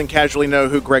more than casually know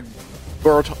who Greg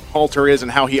Berhalter is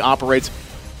and how he operates.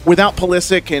 Without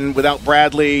Pulisic and without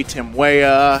Bradley, Tim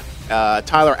Weah,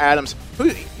 Tyler Adams, who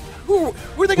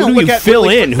are they going to look at? Fill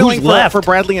in? Who's left for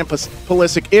Bradley and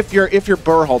Pulisic? If you're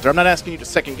Berhalter, I'm not asking you to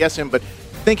second guess him, but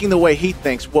thinking the way he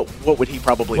thinks, what would he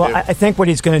probably do? I think what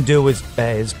he's going to do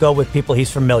is go with people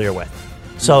he's familiar with.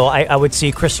 So I would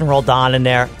see Christian Roldan in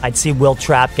there. I'd see Will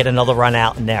Trapp get another run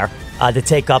out in there to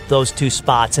take up those two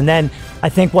spots. And then I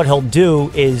think what he'll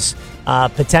do is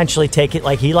potentially take it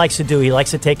like he likes to do. He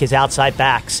likes to take his outside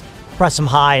backs, press them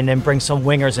high, and then bring some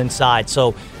wingers inside.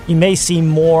 So you may see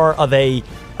more of a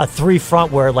three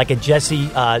front where like a Jesse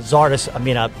Zardes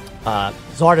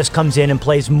comes in and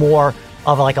plays more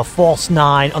of like a false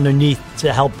nine underneath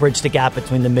to help bridge the gap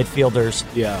between the midfielders,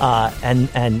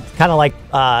 and kind of like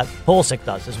Pulisic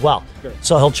does as well. Sure.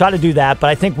 So he'll try to do that,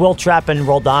 but I think Will Trapp and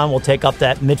Roldan will take up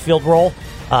that midfield role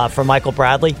for Michael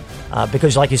Bradley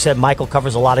because, like you said, Michael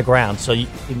covers a lot of ground. So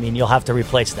you'll have to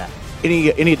replace that. Any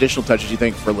additional touches you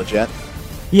think for Lletget?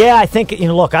 Yeah, I think,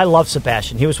 look, I love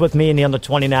Sebastian. He was with me in the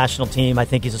under-20 national team. I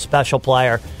think he's a special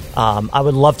player. I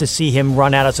would love to see him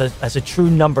run out as a true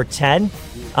number 10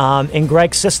 in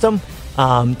Greg's system.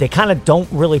 They kind of don't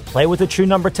really play with a true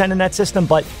number 10 in that system,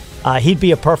 but he'd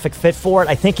be a perfect fit for it.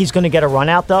 I think he's going to get a run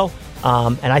out, though,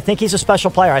 and I think he's a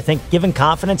special player. I think, given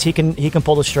confidence, he can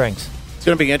pull the strings. It's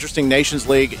going to be interesting. Nations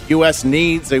League. U.S.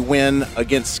 needs a win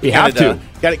against You Canada.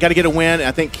 have Got to get a win.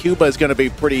 I think Cuba is going to be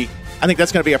pretty. I think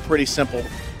that's going to be a pretty simple.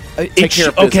 Take care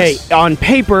of okay, business. on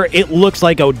paper, it looks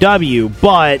like OW,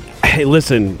 but hey,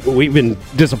 listen, we've been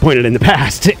disappointed in the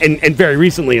past and very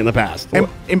recently in the past.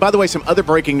 And by the way, some other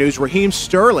breaking news: Raheem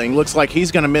Sterling looks like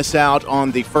he's going to miss out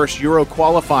on the first Euro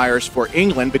qualifiers for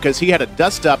England because he had a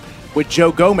dust-up with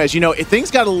Joe Gomez.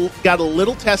 Things got a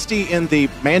little testy in the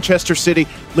Manchester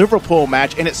City-Liverpool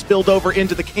match, and it spilled over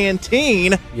into the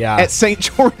canteen at St.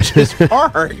 George's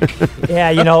Park.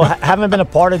 Yeah, haven't been a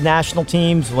part of national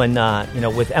teams when,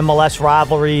 with MLS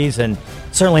rivalries and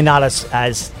certainly not as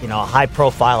high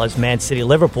profile as Man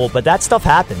City-Liverpool, but that stuff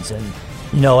happens. And,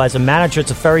 as a manager,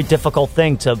 it's a very difficult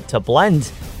thing to blend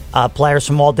players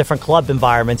from all different club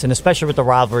environments, and especially with the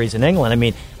rivalries in England. I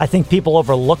mean, I think people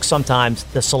overlook sometimes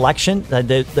the selection,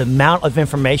 the amount of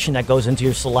information that goes into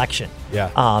your selection.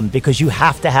 Yeah. Because you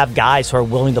have to have guys who are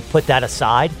willing to put that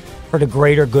aside for the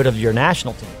greater good of your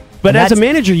national team. But as a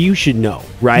manager, you should know,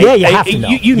 right? Yeah, you have to know.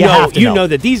 You know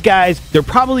that these guys, they're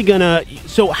probably gonna.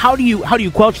 So how do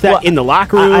you quench that in the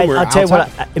locker room? I'll tell you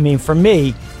what. I mean, for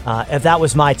me, if that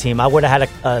was my team, I would have had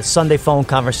a Sunday phone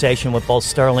conversation with both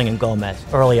Sterling and Gomez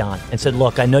early on and said,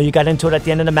 "Look, I know you got into it at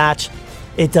the end of the match.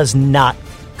 It does not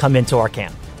come into our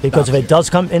camp because if it does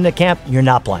come into camp, you're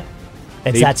not playing.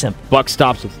 It's that simple." Buck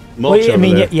stops with mulch. Well, I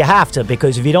mean, you have to,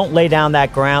 because if you don't lay down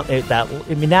that ground,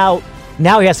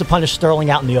 now he has to punish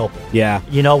Sterling out in the open. Yeah.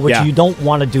 Which you don't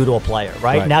want to do to a player,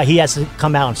 right? Now he has to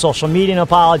come out on social media and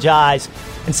apologize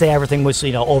and say everything was,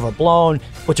 overblown,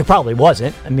 which it probably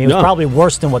wasn't. I mean, it was probably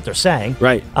worse than what they're saying.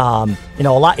 Right. A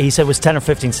lot, he said it was 10 or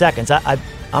 15 seconds.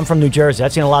 I'm from New Jersey.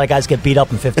 I've seen a lot of guys get beat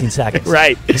up in 15 seconds.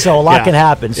 Right. So a lot can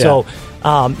happen. Yeah. So,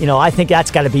 I think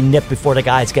that's got to be nipped before the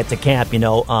guys get to camp,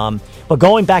 But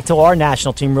going back to our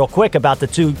national team real quick about the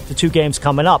two games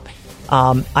coming up,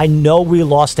 I know we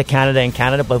lost to Canada in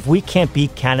Canada, but if we can't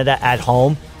beat Canada at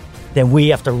home, then we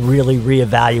have to really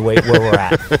reevaluate where we're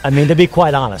at. I mean, to be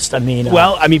quite honest. But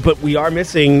we are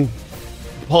missing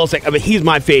Pulisic. I mean, he's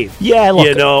my fave. Yeah, look.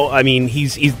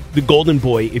 He's the golden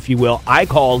boy, if you will. I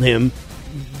call him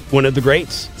one of the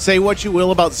greats. Say what you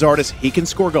will about Zardes, he can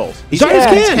score goals. He's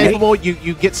capable.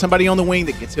 You get somebody on the wing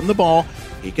that gets him the ball,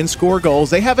 he can score goals.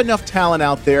 They have enough talent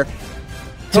out there.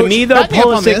 To me, though,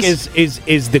 Pulisic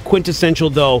is the quintessential,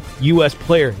 though, U.S.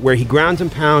 player, where he grounds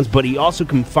and pounds, but he also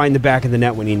can find the back of the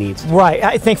net when he needs to. Right.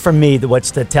 I think for me,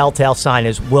 what's the telltale sign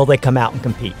is, will they come out and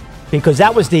compete? Because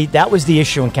that was the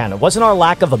issue in Canada. It wasn't our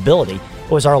lack of ability.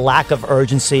 It was our lack of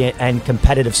urgency and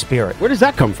competitive spirit. Where does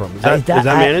that come from? Is that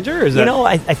manager? Or is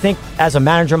I think as a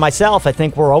manager myself, I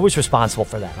think we're always responsible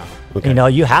for that.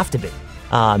 Okay. You have to be.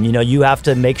 You have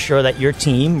to make sure that your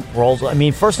team rolls. I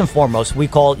mean, first and foremost,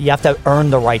 you have to earn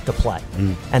the right to play.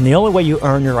 And the only way you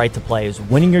earn your right to play is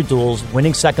winning your duels,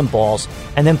 winning second balls,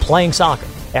 and then playing soccer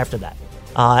after that.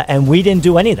 And we didn't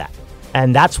do any of that.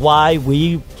 And that's why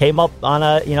we came up on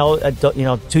a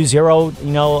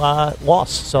 2-0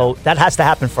 loss. So that has to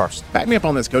happen first. Back me up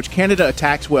on this, Coach. Canada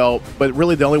attacks well, but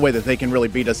really the only way that they can really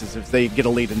beat us is if they get a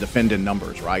lead and defend in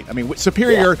numbers, right? I mean,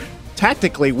 superior. Yeah.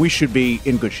 Tactically, we should be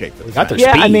in good shape.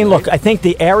 Speed, look, I think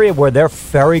the area where they're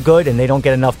very good and they don't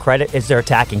get enough credit is their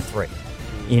attacking three.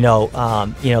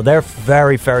 They're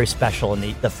very, very special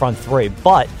in the front three.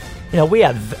 But, we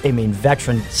have,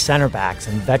 veteran center backs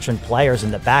and veteran players in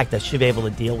the back that should be able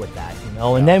to deal with that,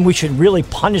 And then we should really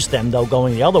punish them, though,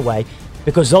 going the other way,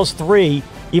 because those three,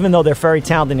 even though they're very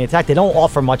talented in the attack, they don't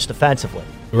offer much defensively.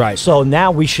 Right. So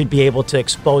now we should be able to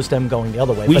expose them going the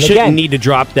other way. We shouldn't need to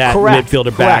drop that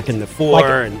midfielder back in the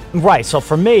four. Right. So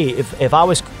for me, if I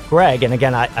was Greg, and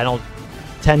again, I don't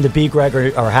tend to be Greg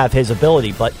or have his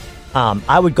ability, but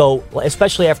I would go,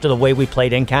 especially after the way we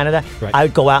played in Canada, I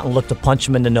would go out and look to punch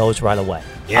him in the nose right away.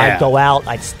 Yeah. I'd go out,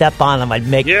 I'd step on him, I'd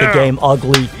make the game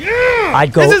ugly. Yeah.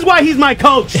 I'd go. This is why he's my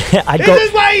coach. This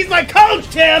is why he's my coach,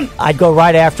 Tim. I'd go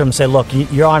right after him and say, look,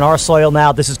 you're on our soil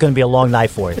now. This is going to be a long night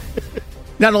for you.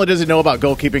 Not only does he know about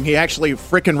goalkeeping, he actually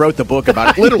frickin' wrote the book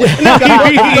about it. Literally. He's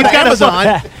got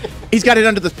Amazon. He's got it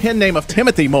under the pen name of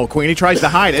Timothy Mulqueen. He tries to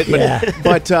hide it.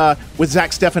 But with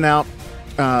Zach Steffen out,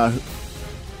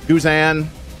 Guzan,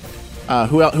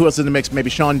 who else in the mix? Maybe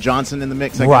Sean Johnson in the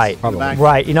mix, I guess.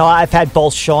 Right. I've had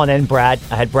both Sean and Brad.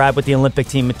 I had Brad with the Olympic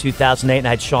team in 2008, and I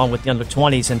had Sean with the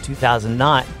under-20s in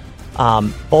 2009.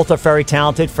 Both are very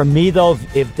talented. For me, though,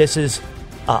 if this is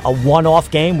a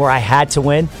one-off game where I had to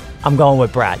win, I'm going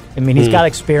with Brad. I mean, he's got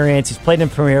experience. He's played in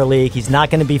Premier League. He's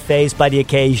not going to be fazed by the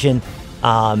occasion.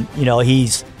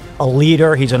 He's a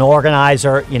leader. He's an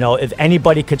organizer. If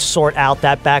anybody could sort out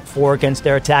that back four against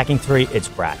their attacking three, it's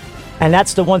Brad. And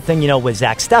that's the one thing, with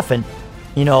Zach Steffen,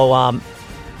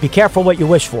 be careful what you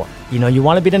wish for. You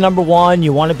want to be the number one.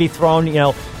 You want to be thrown.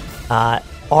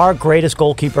 Our greatest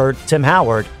goalkeeper, Tim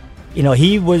Howard,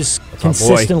 he was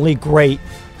consistently great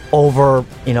over,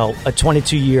 a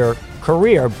 22-year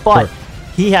career, but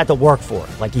he had to work for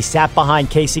it. Like, he sat behind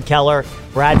Casey Keller,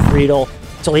 Brad Friedel,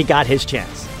 till he got his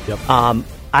chance. Yep.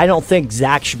 I don't think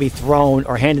Zach should be thrown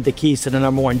or handed the keys to the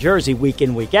number one jersey week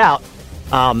in, week out,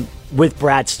 with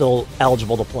Brad still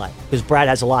eligible to play, because Brad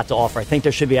has a lot to offer. I think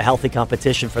there should be a healthy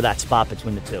competition for that spot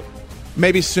between the two.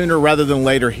 Maybe sooner rather than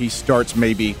later he starts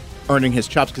maybe earning his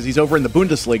chops, because he's over in the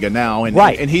Bundesliga now, and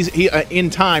right. and he in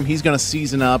time he's going to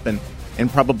season up and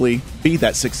probably be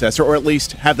that successor, or at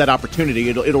least have that opportunity.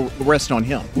 It'll rest on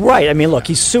him. Right. I mean, look,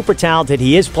 he's super talented.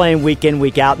 He is playing week in,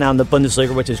 week out now in the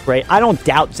Bundesliga, which is great. I don't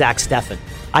doubt Zach Steffen.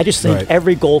 I just think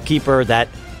every goalkeeper that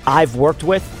I've worked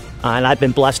with, and I've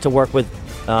been blessed to work with,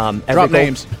 drop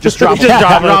names. Just drop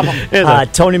them.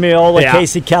 Tony Meola,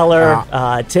 Casey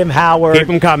Keller, Tim Howard. Keep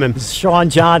them coming. Sean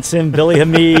Johnson, Billy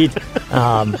Hamid.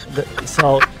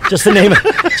 So just to name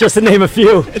a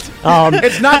few.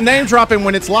 It's not name dropping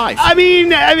when it's live. I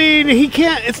mean, he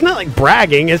can't. It's not like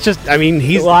bragging. It's just,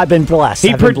 he's. Well, I've been blessed.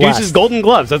 He produces Golden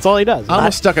Gloves. That's all he does. I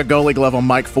almost stuck a goalie glove on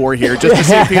Mike Ford here just to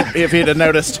see if he'd have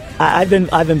noticed. I've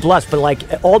been blessed, but like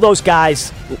all those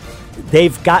guys,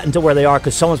 they've gotten to where they are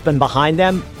because someone's been behind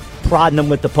them, prodding them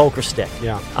with the poker stick.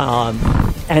 Yeah.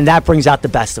 And that brings out the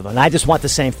best of them. And I just want the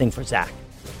same thing for Zach.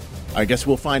 I guess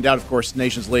we'll find out, of course,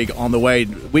 Nations League on the way.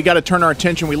 We got to turn our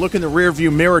attention. We look in the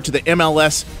rearview mirror to the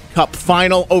MLS Cup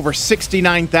final, over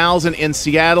 69,000 in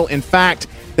Seattle. In fact,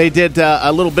 they did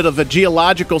a little bit of a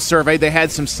geological survey. They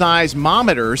had some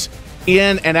seismometers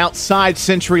in and outside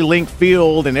CenturyLink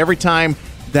Field, and every time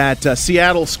that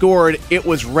Seattle scored, it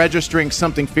was registering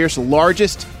something fierce. The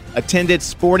largest attended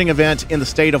sporting event in the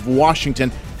state of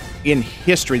Washington in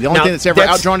history. The only thing that's ever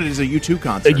outdrawn it is a U2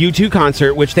 concert. A U2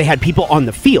 concert, which they had people on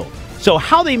the field. So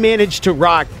how they managed to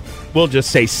rock, we'll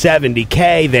just say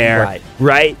 70K there,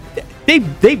 right? They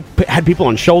had people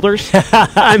on shoulders.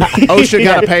 OSHA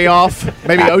got to pay off.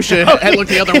 Maybe OSHA had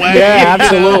looked the other way. Yeah,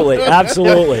 absolutely.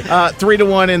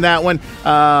 3-1 in that one.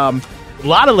 A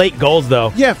lot of late goals,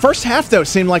 though. Yeah, first half, though,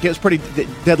 seemed like it was pretty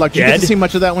deadlocked. Did you get to see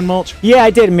much of that one, Mulch? Yeah,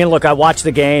 I did. I mean, look, I watched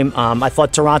the game. I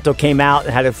thought Toronto came out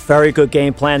and had a very good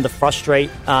game plan to frustrate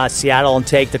Seattle and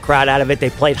take the crowd out of it. They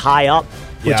played high up,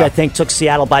 which I think took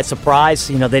Seattle by surprise.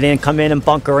 They didn't come in and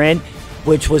bunker in,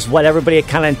 which was what everybody had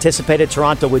kind of anticipated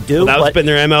Toronto would do. Well, that's been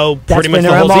their MO pretty much the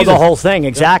whole season. That's been their MO the whole thing,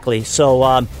 exactly. Yeah.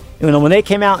 So, when they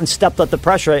came out and stepped up the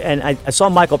pressure, and I saw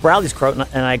Michael Bradley's quote,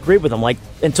 and I agreed with him, like,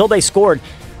 until they scored,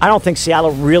 I don't think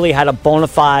Seattle really had a bona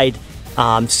fide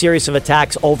series of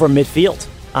attacks over midfield.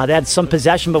 They had some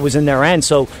possession, but was in their end.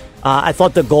 So I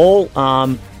thought the goal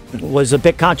was a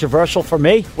bit controversial for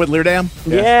me. With Leerdam?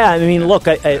 Yeah, I mean, look,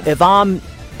 if I'm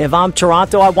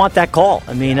Toronto, I want that call.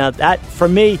 I mean, that for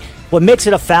me, what makes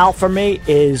it a foul for me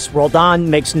is Roldan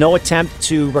makes no attempt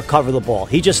to recover the ball.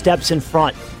 He just steps in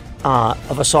front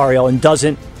of Osorio and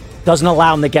doesn't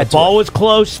allow him to get to it. The ball was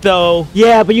close, though.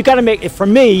 Yeah, but you got to make it. For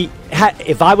me,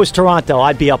 if I was Toronto,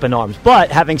 I'd be up in arms.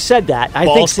 But having said that, I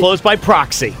think ball's close by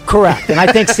proxy. Correct. And I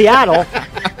think Seattle,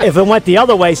 if it went the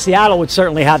other way, Seattle would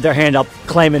certainly have their hand up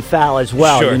claiming foul as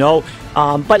well, Sure.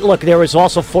 But look, there was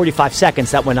also 45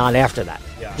 seconds that went on after that.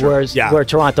 Yeah. Where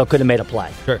Toronto could have made a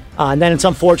play. Sure. And then it's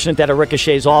unfortunate that it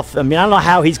ricochets off. I mean, I don't know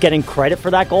how he's getting credit for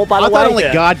that goal, by the way. I thought only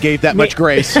God gave that much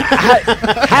grace.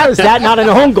 How is that not an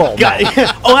own goal?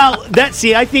 I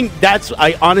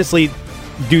honestly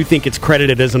do think it's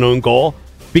credited as an own goal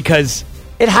because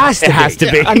it has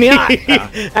to be. I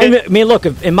mean, look,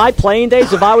 in my playing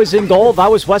days, if I was in goal, if I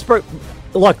was Westbrook,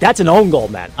 look, that's an own goal,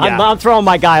 man. Yeah. I'm throwing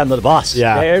my guy under the bus.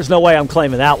 Yeah. There's no way I'm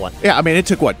claiming that one. Yeah, I mean, it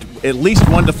took, at least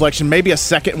one deflection, maybe a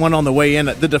second one on the way in.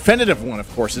 The definitive one, of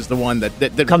course, is the one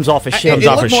that comes off a shin. It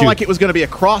looked more like it was going to be a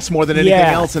cross more than anything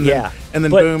else, and then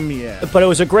boom, But it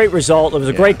was a great result. It was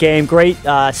a great game, great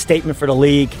statement for the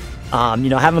league.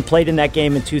 Having played in that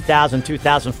game in 2000,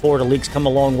 2004, the league's come a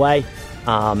long way.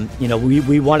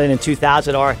 We won it in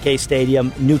 2000 at RFK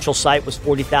Stadium. Neutral site was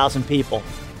 40,000 people.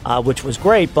 Which was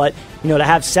great, but to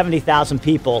have 70,000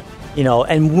 people,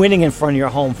 and winning in front of your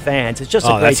home fans, it's just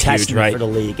a great testament for the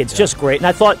league. It's just great, and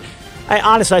I thought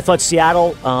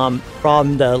Seattle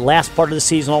from the last part of the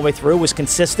season all the way through was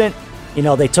consistent.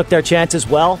 They took their chances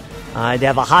well. They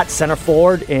have a hot center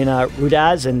forward in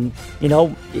Rudaz, and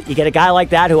you get a guy like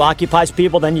that who occupies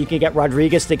people. Then you can get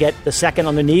Rodriguez to get the second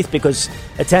underneath because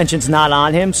attention's not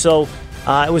on him. So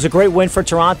it was a great win for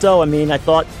Toronto. I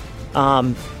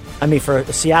mean, for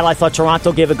Seattle, I thought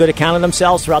Toronto gave a good account of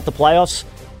themselves throughout the playoffs.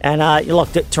 And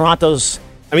Toronto's...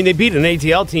 I mean, they beat an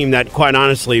ATL team that, quite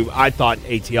honestly, I thought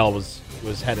ATL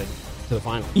was headed to the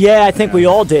final. Yeah, I think we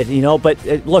all did, but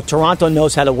look, Toronto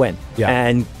knows how to win. Yeah.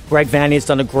 And Greg Vanney has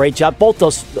done a great job. Both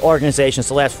those organizations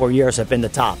the last 4 years have been the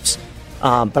tops.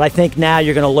 But I think now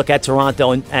you're going to look at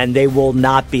Toronto, and they will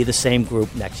not be the same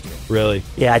group next year. Really?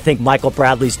 Yeah, I think Michael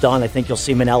Bradley's done. I think you'll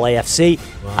see him in LAFC.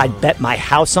 Wow. I'd bet my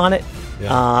house on it.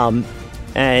 Yeah.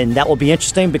 And that will be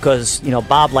interesting because,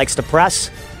 Bob likes to press.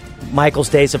 Michael's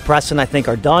days of pressing, I think,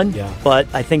 are done. Yeah.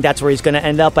 But I think that's where he's going to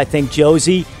end up. I think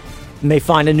Josie may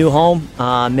find a new home,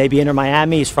 maybe Inter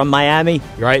Miami. He's from Miami.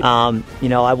 Right.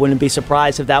 I wouldn't be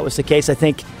surprised if that was the case. I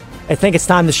think it's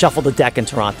time to shuffle the deck in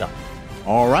Toronto.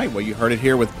 All right. Well, you heard it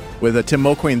here with Tim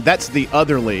Mulqueen. That's the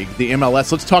other league, the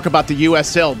MLS. Let's talk about the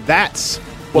USL. That's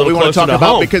what we want to talk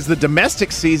about because the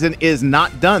domestic season is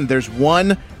not done. There's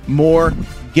one more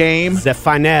game. The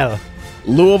final.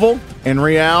 Louisville and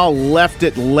Real left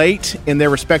it late in their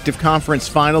respective conference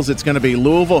finals. It's going to be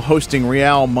Louisville hosting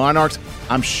Real Monarchs.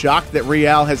 I'm shocked that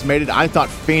Real has made it. I thought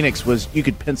Phoenix you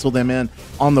could pencil them in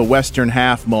on the western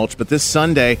half, Mulch. But this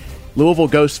Sunday, Louisville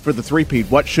goes for the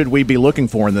three-peat. What should we be looking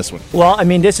for in this one? Well,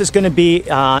 this is going to be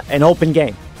an open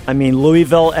game.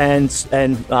 Louisville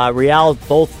and Real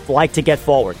both like to get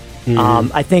forward.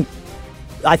 Mm-hmm.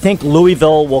 I think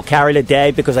Louisville will carry the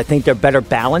day because I think they're better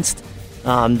balanced.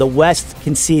 The West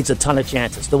concedes a ton of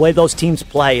chances. The way those teams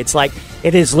play, it's like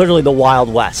it is literally the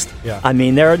Wild West. Yeah.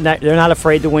 They're not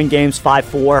afraid to win games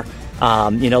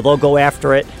 5-4. They'll go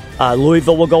after it.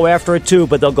 Louisville will go after it too,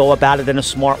 but they'll go about it in a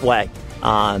smart way.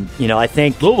 I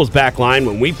think Louisville's back line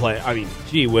when we play.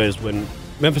 Gee whiz, when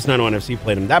Memphis 901 FC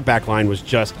played them, that back line was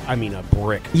just, a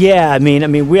brick. Yeah,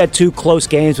 we had 2 close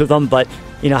games with them, but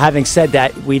having said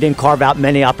that, we didn't carve out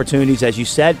many opportunities, as you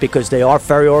said, because they are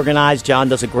very organized. John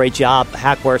does a great job.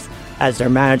 Hackworth, as their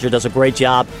manager, does a great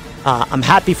job. I'm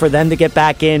happy for them to get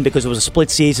back in because it was a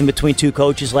split season between 2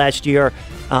 coaches last year.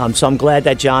 So I'm glad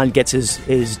that John gets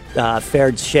his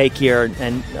fair shake here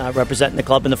and representing the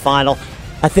club in the final.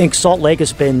 I think Salt Lake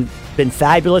has been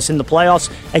fabulous in the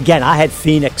playoffs. Again, I had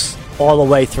Phoenix all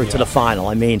the way through to the final.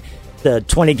 The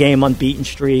 20-game unbeaten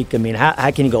streak.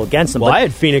 How can you go against them? Well, I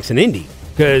had Phoenix and Indy.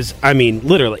 Because,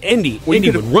 literally, Indy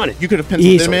would run it. You could have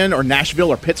penciled them in, or Nashville,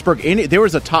 or Pittsburgh. There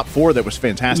was a top 4 that was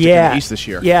fantastic in the East this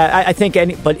year. Yeah, I think,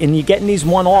 but you get in these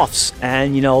one-offs,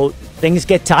 and, things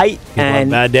get tight. People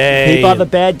have a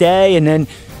bad day. And then,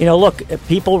 look,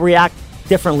 people react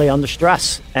differently under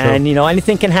stress. And,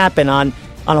 anything can happen on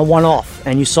a one-off.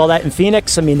 And you saw that in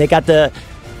Phoenix. They got the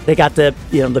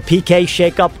the PK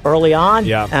shakeup early on.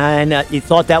 Yeah. And you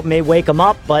thought that may wake them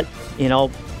up, but,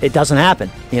 it doesn't happen.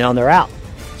 And they're out.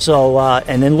 So,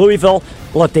 and then Louisville,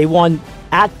 look, they won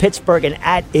at Pittsburgh and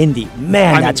at Indy.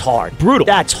 Man, that's hard. Brutal.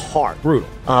 That's hard. Brutal.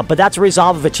 But that's a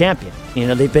resolve of a champion.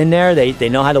 They've been there. They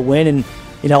know how to win. And,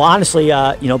 honestly,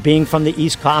 being from the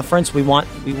East Conference, we're going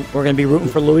to be rooting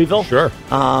for Louisville. Sure.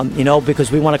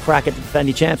 Because we want to crack at the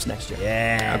defending champs next year.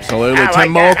 Yeah. Absolutely.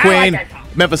 Tim Mulqueen,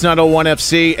 Memphis 901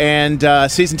 FC, and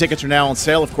season tickets are now on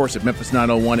sale, of course, at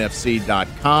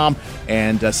memphis901fc.com.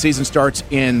 And season starts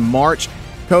in March.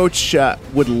 Coach,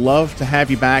 would love to have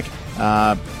you back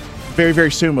very,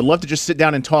 very soon. Would love to just sit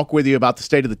down and talk with you about the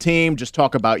state of the team, just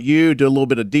talk about you, do a little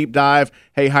bit of deep dive.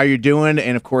 Hey, how you doing?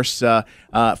 And, of course,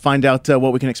 find out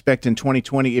what we can expect in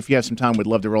 2020. If you have some time, we'd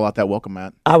love to roll out that welcome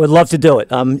mat. I would love to do it.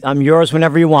 I'm yours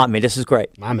whenever you want me. This is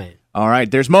great. My man. All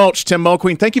right, there's Mulch, Tim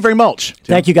Mulqueen. Thank you very much. Tim.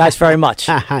 Thank you guys very much.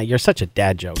 You're such a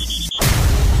dad joke.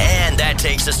 And that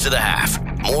takes us to the half.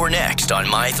 More next on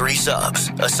My 3 Subs,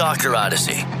 a soccer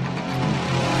odyssey.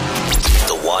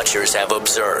 The Watchers have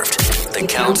observed. The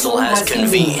Council has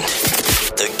convened.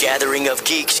 The gathering of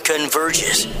geeks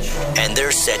converges. And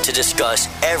they're set to discuss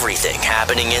everything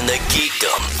happening in the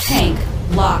geekdom. Tank,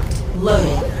 locked,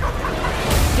 loaded.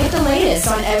 Get the latest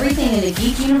on everything in the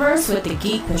geek universe with the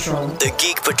Geek Patrol. The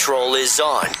Geek Patrol is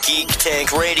on Geek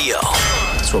Tank Radio.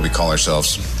 That's what we call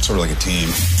ourselves, sort of like a team.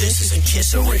 This is a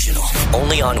KISS original.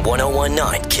 Only on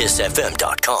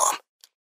 1019KissFM.com.